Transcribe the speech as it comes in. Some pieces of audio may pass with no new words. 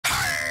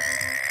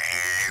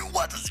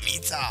What does it mean,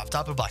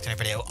 Top of Block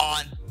video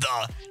on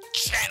the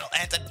channel?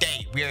 And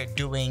today we are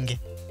doing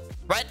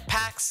Red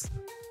Packs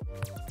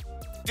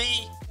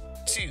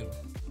V2.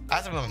 I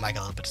have to move my mic a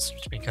little bit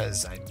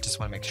because I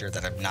just want to make sure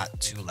that I'm not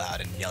too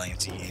loud and yelling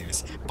into your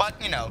ears.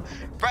 But you know,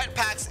 Red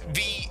Packs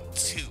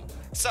V2.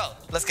 So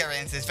let's get right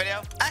into this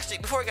video. Actually,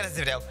 before we get into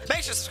the video,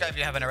 make sure to subscribe if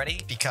you haven't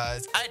already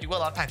because I do a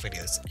lot of pack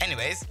videos.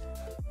 Anyways,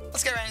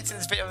 let's get right into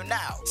this video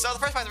now. So the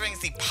first pack we're doing is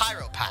the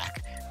Pyro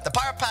Pack. The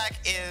Pyro Pack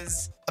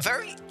is a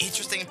very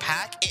interesting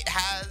pack. It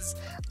has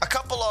a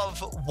couple of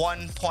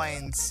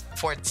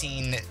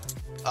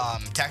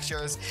 1.14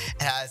 textures.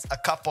 It has a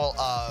couple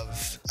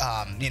of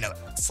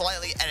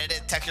slightly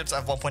edited textures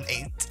of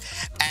 1.8,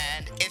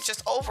 and it's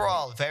just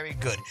overall very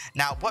good.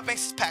 Now what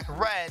makes this pack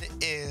red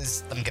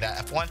is, let me get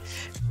out F1,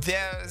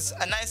 there's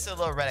a nice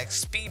little red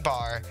XP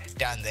bar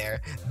down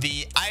there.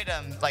 The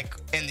item, like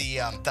in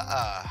the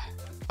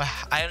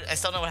I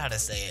still don't know how to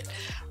say it.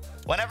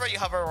 Whenever you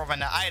hover over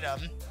an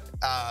item,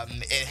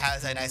 it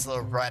has a nice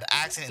little red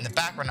accent in the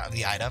background of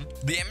the item.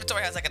 The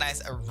inventory has like a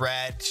nice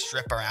red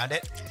strip around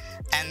it.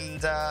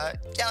 And yeah,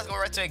 let's go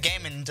right to a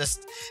game and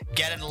just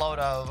get a load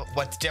of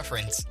what's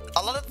different.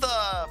 A lot of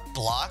the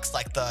blocks,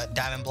 like the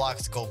diamond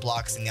blocks, gold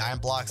blocks, and the iron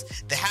blocks,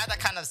 they have that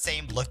kind of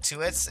same look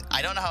to it.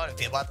 I don't know how to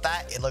feel about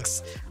that. It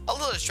looks a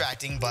little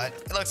distracting, but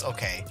it looks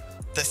okay.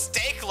 The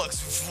stake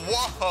looks,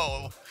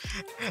 whoa!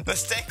 The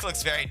stake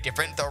looks very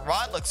different. The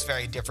rod looks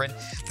very different.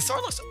 The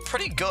sword looks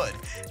pretty good.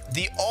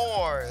 The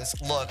ores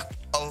look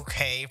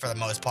okay for the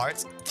most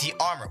part. The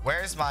armor,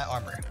 where's my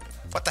armor?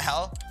 What the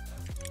hell?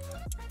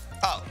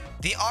 Oh,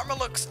 the armor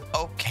looks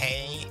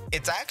okay.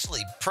 It's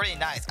actually pretty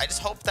nice. I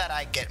just hope that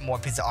I get more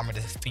pieces of armor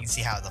to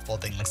see how the full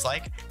thing looks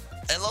like.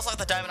 It looks like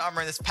the diamond armor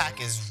in this pack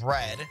is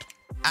red.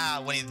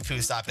 Ah, Winnie the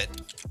Pooh, stop it.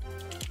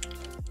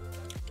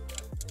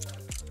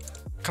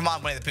 Come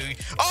on, Winnie the Pooh.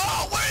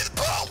 Oh, Winnie the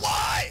Pooh,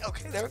 why?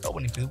 Okay, there we go,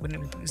 Winnie the Pooh. Winnie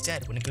the Pooh is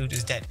dead. Winnie the Pooh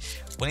is dead.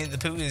 Winnie the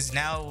Pooh is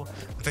now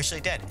officially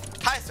dead.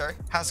 Hi, sir.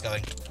 How's it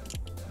going?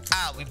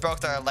 Ah, we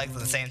broke our legs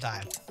at the same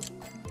time.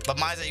 But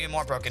mine's are even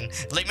more broken.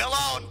 Leave me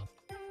alone.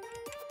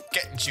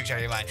 Get shoot out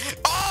of your mind.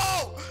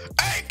 Oh,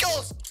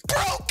 ankles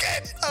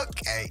broken.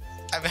 Okay,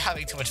 I'm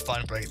having too much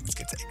fun breaking this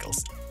kid's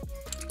ankles.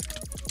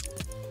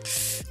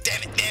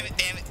 Damn it, damn it,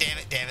 damn it, damn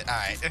it, damn it. All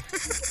right.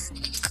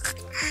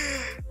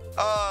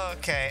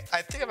 Okay,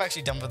 I think I'm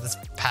actually done with this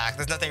pack.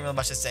 There's nothing really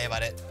much to say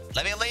about it.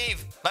 Let me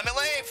leave. Let me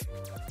leave.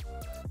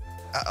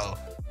 Uh-oh.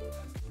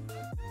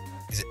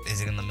 Is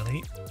it gonna let me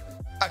leave?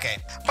 Okay,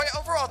 but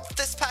overall,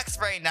 this pack is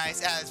very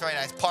nice. It has very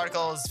nice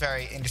particles,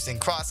 very interesting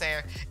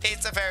crosshair.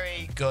 It's a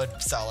very good,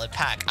 solid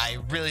pack. I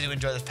really do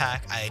enjoy this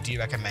pack. I do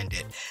recommend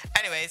it.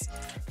 Anyways,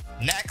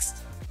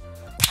 next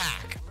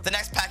pack. The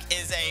next pack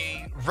is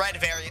a red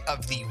variant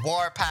of the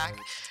War Pack.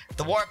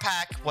 The War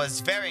Pack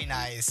was very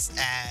nice,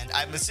 and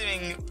I'm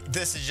assuming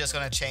this is just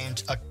going to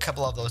change a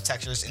couple of those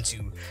textures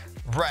into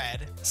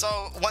red.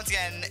 So once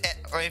again,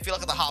 if you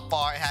look at the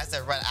hotbar, it has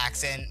the red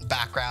accent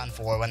background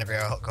for whenever you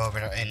go over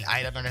an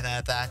item or anything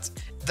like that.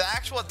 The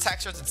actual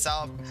textures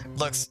itself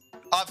looks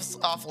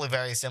awfully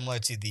very similar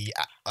to the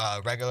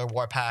regular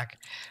War Pack,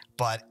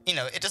 but you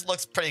know, it just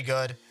looks pretty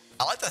good.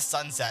 I like the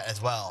sunset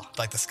as well,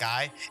 like the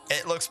sky.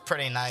 It looks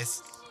pretty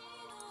nice.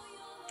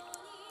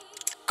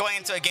 Going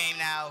into a game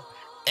now,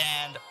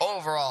 and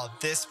overall,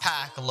 this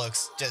pack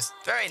looks just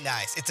very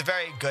nice. It's a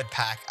very good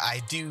pack.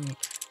 I do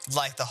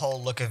like the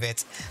whole look of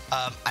it.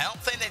 I don't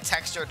think they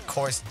textured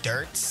coarse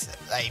dirt.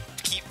 I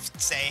keep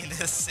saying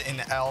this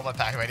in all my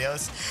pack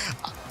videos.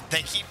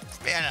 They keep,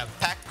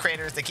 pack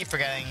creators, they keep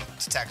forgetting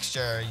to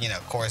texture,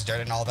 coarse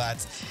dirt and all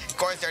that.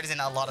 Coarse dirt is in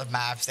a lot of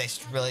maps. They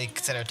should really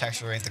consider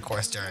texturing the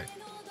coarse dirt.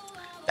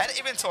 That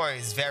inventory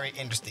is very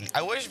interesting.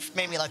 I wish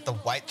maybe like the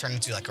white turned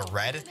into like a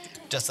red,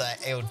 just so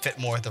that it would fit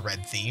more with the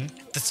red theme.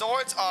 The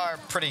swords are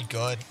pretty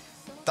good.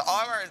 The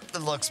armor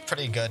looks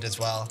pretty good as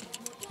well.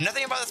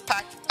 Nothing about this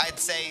pack I'd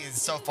say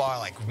is so far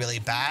like really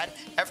bad.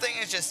 Everything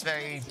is just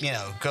very,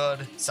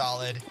 good,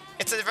 solid.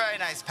 It's a very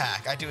nice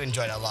pack. I do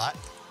enjoy it a lot.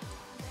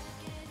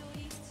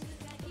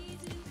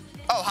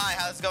 Oh, hi,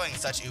 how's it going,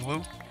 such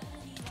uwu?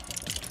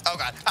 Oh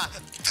god.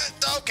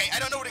 Okay, I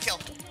don't know who to kill.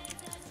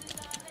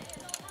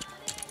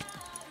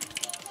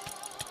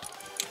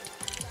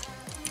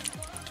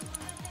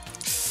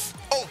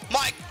 Oh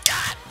my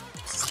god!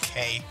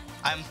 Okay,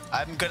 I'm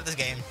good at this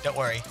game. Don't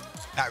worry.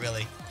 Not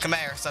really. Come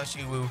here, such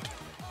uwu.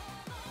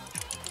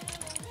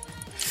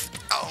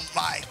 Oh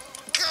my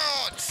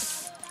god!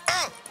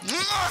 Oh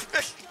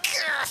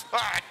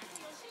my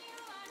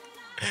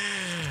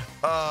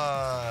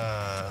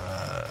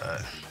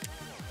god!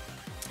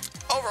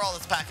 Overall,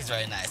 this pack is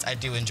very nice. I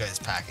do enjoy this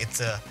pack.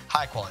 It's a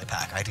high quality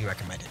pack. I do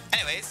recommend it.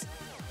 Anyways,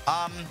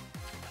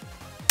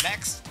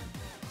 next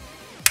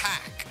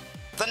pack.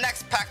 The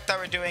next pack that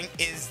we're doing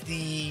is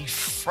the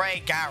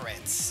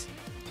Fragrance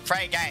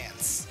pack.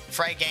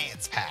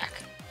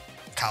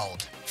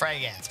 Called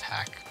Fragrance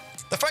pack.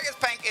 The Fragrance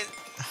pack is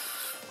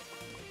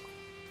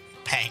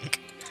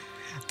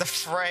The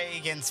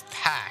Fragrance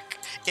pack.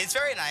 It's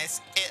very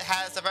nice. It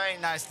has a very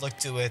nice look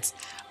to it.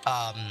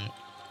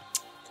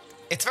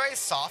 It's very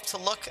soft to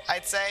look,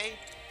 I'd say.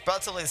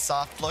 Relatively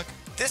soft look.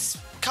 This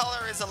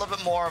color is a little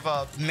bit more of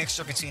a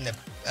mixture between the,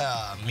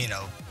 you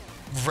know,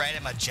 red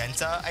and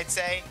magenta, I'd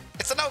say.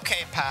 It's an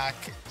okay pack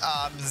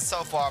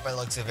so far by the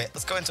looks of it.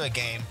 Let's go into a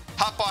game.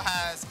 Hotbar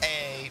has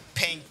a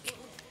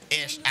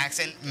pink-ish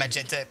accent,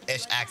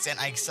 magenta-ish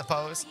accent, I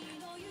suppose.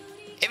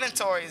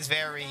 Inventory is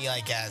very,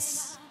 I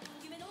guess,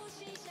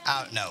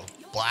 I don't know,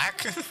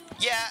 black?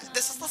 Yeah,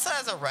 this is listed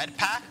as a red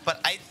pack, but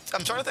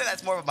I'm sort of thinking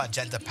that's more of a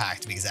magenta pack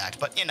to be exact.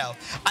 But, you know,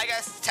 I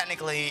guess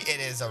technically it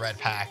is a red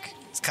pack.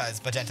 It's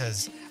because magenta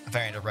is a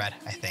variant of red,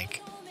 I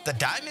think. The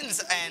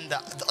diamonds and,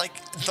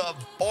 the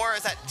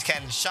ores that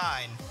can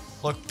shine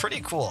look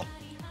pretty cool.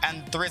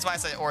 And the reason why I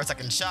say ores that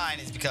can shine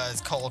is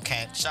because coal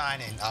can't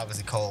shine, and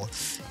obviously coal,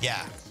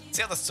 yeah.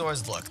 See how the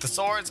swords look. The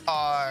swords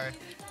are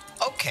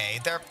okay.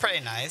 They're pretty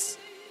nice.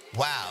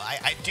 Wow,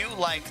 I do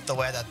like the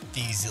way that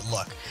these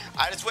look.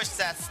 I just wish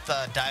that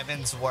the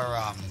diamonds were,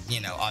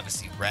 you know,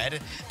 obviously red,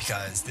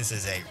 because this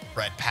is a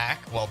red pack.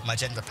 Well,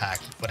 magenta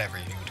pack, whatever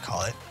you would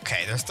call it.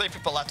 Okay, there's 3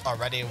 people left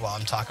already while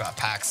I'm talking about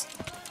packs.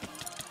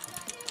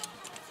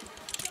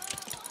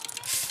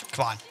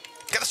 Come on.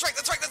 Get the strike,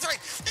 that's right, that's right.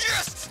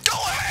 Yes, go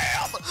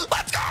ham!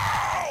 Let's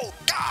go!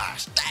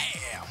 Gosh,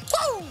 damn.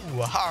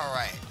 Woo! All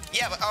right.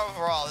 Yeah, but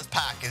overall, this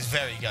pack is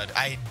very good.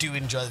 I do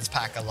enjoy this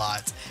pack a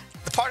lot.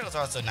 The particles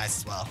are also nice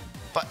as well.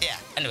 But yeah,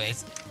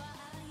 anyways.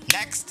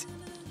 Next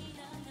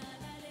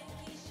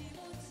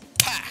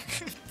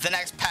pack. The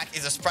next pack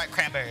is a Sprite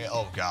Cranberry.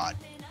 Oh, God.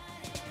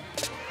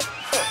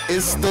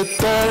 It's the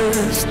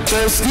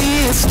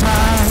thirstiest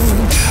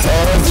time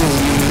of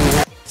the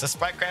year. It's a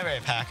Sprite Cranberry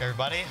pack,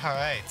 everybody. All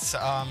right. So,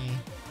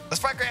 the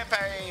Sprite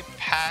Cranberry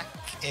pack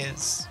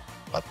is...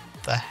 What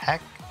the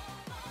heck?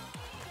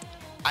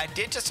 I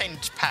did just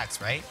change packs,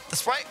 right? The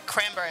Sprite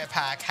Cranberry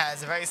pack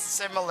has a very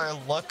similar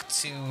look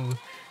to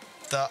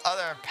the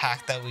other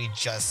pack that we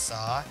just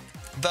saw.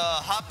 The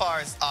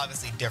hotbar is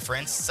obviously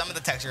different. Some of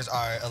the textures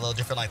are a little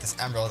different, like this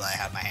emerald that I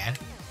have in my hand.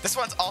 This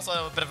one's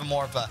also a bit of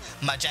more of a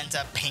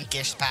magenta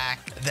pinkish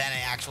pack than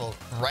an actual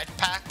red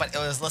pack, but it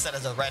was listed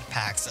as a red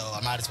pack, so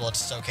I might as well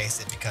just showcase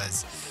it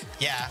because,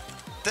 yeah,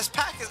 this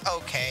pack is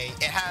okay.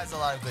 It has a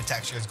lot of good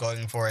textures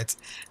going for it.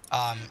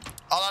 A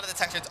lot of the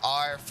textures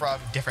are from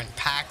different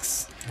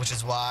packs, which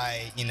is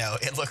why, you know,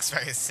 it looks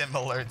very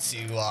similar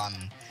to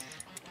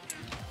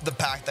the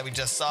pack that we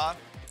just saw.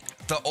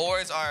 The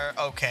ores are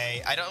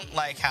okay. I don't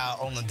like how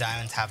only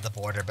diamonds have the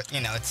border, but,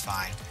 you know, it's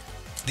fine.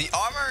 The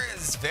armor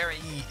is very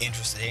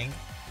interesting.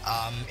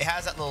 It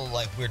has that little,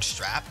 like, weird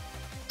strap.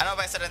 I don't know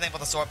if I said anything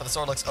about the sword, but the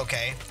sword looks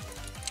okay.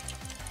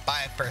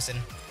 By a person.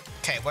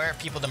 Okay, where are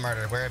people to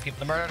murder? Where are people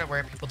to murder? Where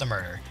are people to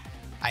murder?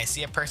 I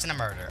see a person to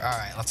murder. All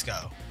right, let's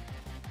go.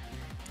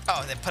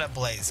 Oh, they put up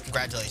blaze.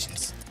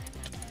 Congratulations.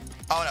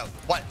 Oh no!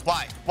 What?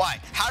 Why? Why?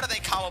 How do they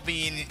combo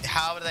me?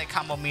 How do they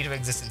combo me to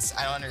existence?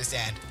 I don't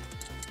understand.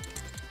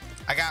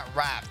 I got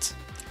wrapped.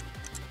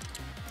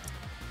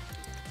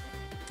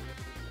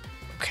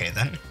 Okay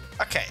then.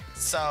 Okay,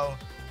 so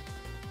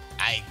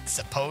I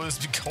suppose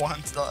we go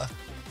on to the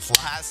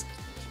last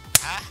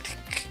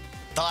pack.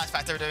 The last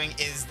pack that we're doing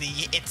is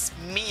the It's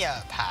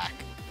Mia pack.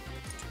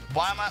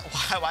 Why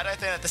do I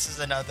think that this is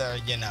another,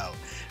 you know,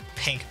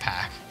 pink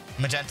pack?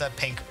 Magenta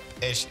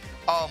pink-ish.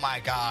 Oh my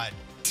god.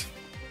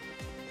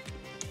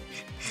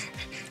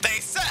 They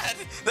said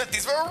that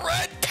these were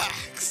red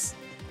packs.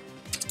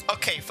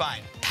 Okay,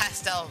 fine.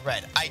 Pastel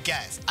red. I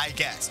guess.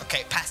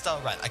 Okay, pastel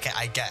red. Okay,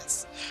 I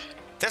guess.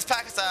 This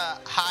pack is a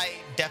high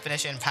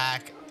definition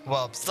pack.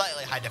 Well,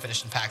 slightly high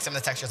definition pack. Some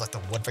of the textures, like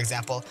the wood, for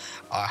example,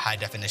 are high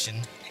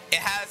definition. It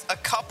has a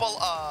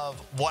couple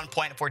of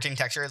 1.14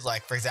 textures,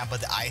 like, for example,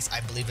 the ice,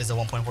 I believe, is a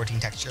 1.14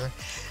 texture.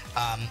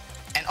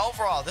 And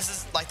overall, this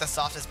is like the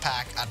softest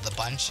pack out of the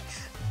bunch.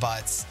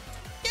 But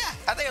yeah,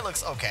 I think it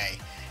looks okay.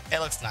 It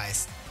looks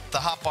nice. The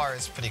hotbar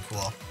is pretty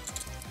cool.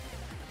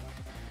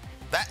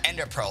 That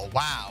ender pearl,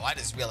 wow, I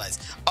just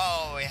realized.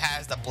 Oh, it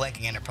has the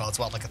blinking ender pearl as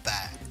well. Look at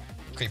that.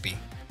 Creepy.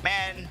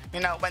 Man, you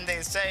know, when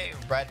they say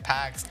red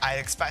packs, I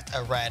expect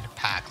a red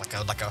pack, like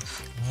a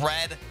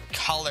red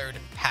colored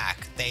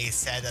pack. They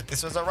said that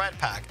this was a red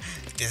pack.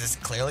 This is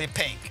clearly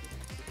pink.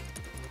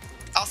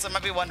 Also, you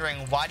might be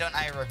wondering, why don't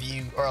I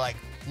review or like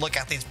look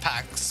at these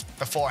packs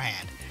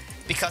beforehand?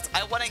 Because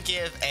I want to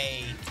give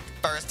a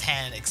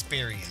first-hand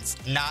experience,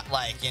 not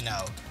like, you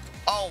know,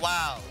 oh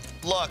wow,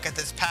 look at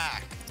this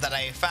pack that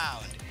I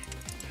found.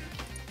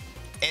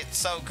 It's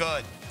so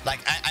good. Like,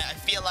 I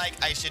feel like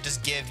I should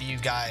just give you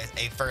guys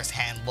a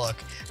first-hand look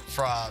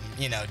from,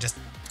 you know, just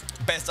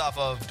based off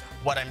of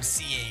what I'm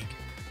seeing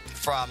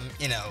from,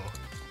 you know,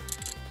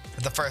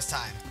 the first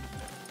time.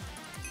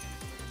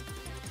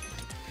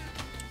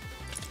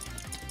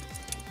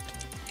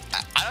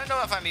 I don't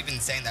know if I'm even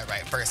saying that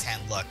right,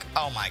 first-hand look.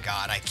 Oh my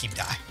god, I keep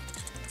dying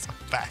so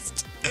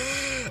fast.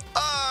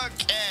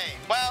 Okay,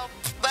 well,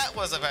 that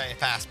was a very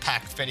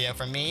fast-packed video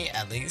for me,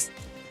 at least.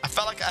 I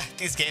felt like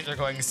these games are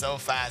going so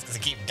fast because I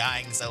keep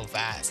dying so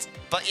fast.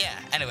 But yeah,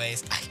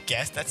 anyways, I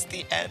guess that's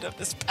the end of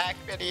this pack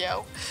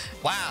video.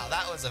 Wow,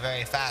 that was a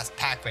very fast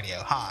pack video,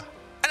 huh?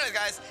 Anyways,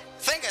 guys,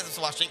 thank you guys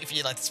for watching. If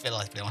you like this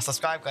video,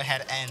 subscribe, go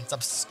ahead and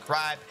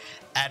subscribe.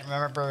 And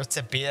remember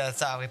to be a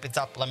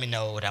top, let me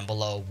know down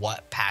below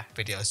what pack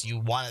videos you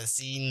want to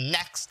see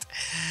next.